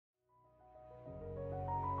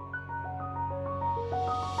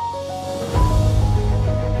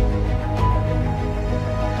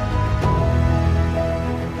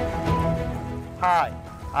Hi,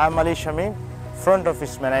 I'm Shemeem, Front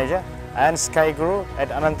Office Manager and Sky Guru at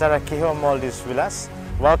Anantara Kihavah Maldives Villas.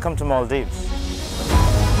 Welcome to Maldives.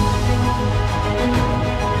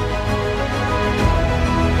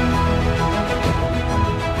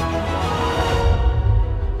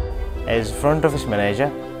 As Front Office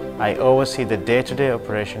Manager, I oversee the day-to-day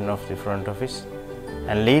operation of the front office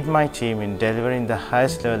and lead my team in delivering the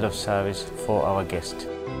highest level of service for our guests.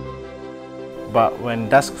 But when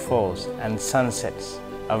dusk falls and sun sets,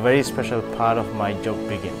 a very special part of my job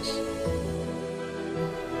begins.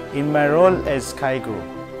 In my role as Sky Guru,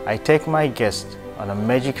 I take my guests on a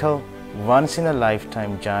magical,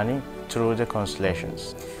 once-in-a-lifetime journey through the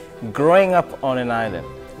constellations. Growing up on an island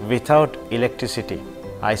without electricity,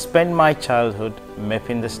 I spent my childhood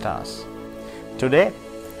mapping the stars. Today,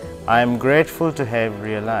 I am grateful to have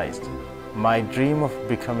realized my dream of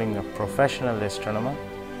becoming a professional astronomer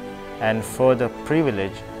and for the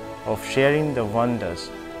privilege of sharing the wonders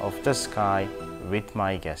of the sky with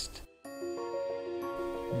my guests.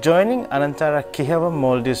 Joining Anantara Kihavah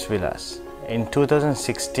Maldives Villas in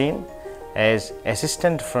 2016 as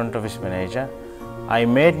Assistant Front Office Manager, I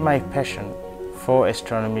made my passion for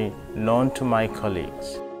astronomy known to my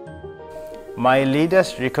colleagues. My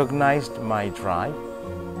leaders recognized my drive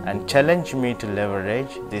and challenged me to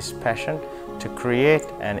leverage this passion to create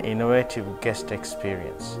an innovative guest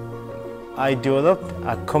experience. I developed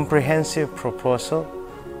a comprehensive proposal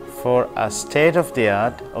for a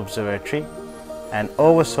state-of-the-art observatory and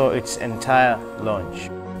oversaw its entire launch.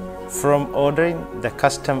 From ordering the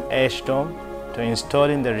custom ash dome to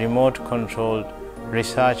installing the remote-controlled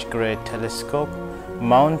research-grade telescope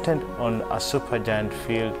mounted on a supergiant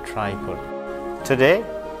field tripod. Today,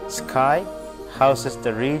 Sky houses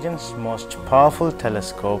the region's most powerful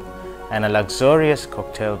telescope and a luxurious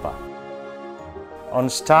cocktail bar. On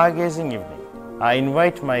stargazing evening, I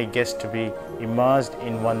invite my guests to be immersed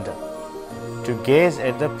in wonder, to gaze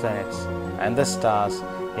at the planets and the stars,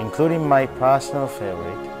 including my personal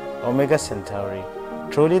favorite, Omega Centauri,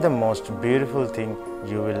 truly the most beautiful thing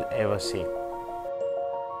you will ever see.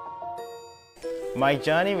 My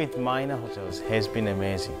journey with Minor Hotels has been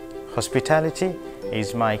amazing. Hospitality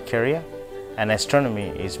is my career and astronomy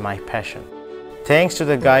is my passion. Thanks to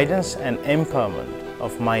the guidance and empowerment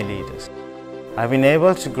of my leaders, I've been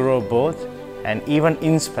able to grow both and even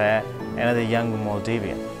inspire another young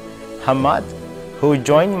Maldivian. Hamad, who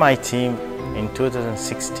joined my team in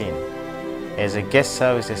 2016 as a guest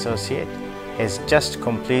service associate, has just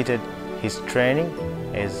completed his training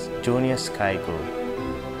as Junior Sky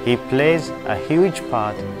Guru. He plays a huge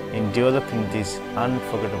part in developing this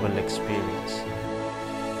unforgettable experience.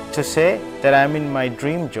 To say that I'm in my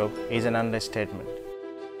dream job is an understatement,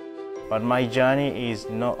 but my journey is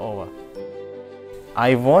not over.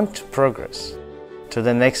 I want to progress to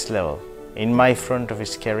the next level in my front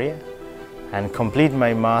office career and complete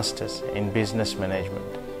my master's in business management.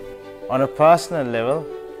 On a personal level,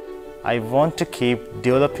 I want to keep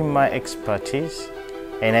developing my expertise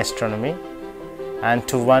in astronomy and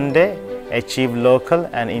to one day achieve local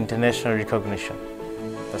and international recognition.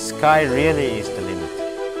 The sky really is the limit.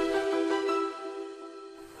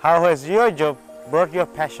 How has your job brought your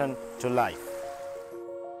passion to life?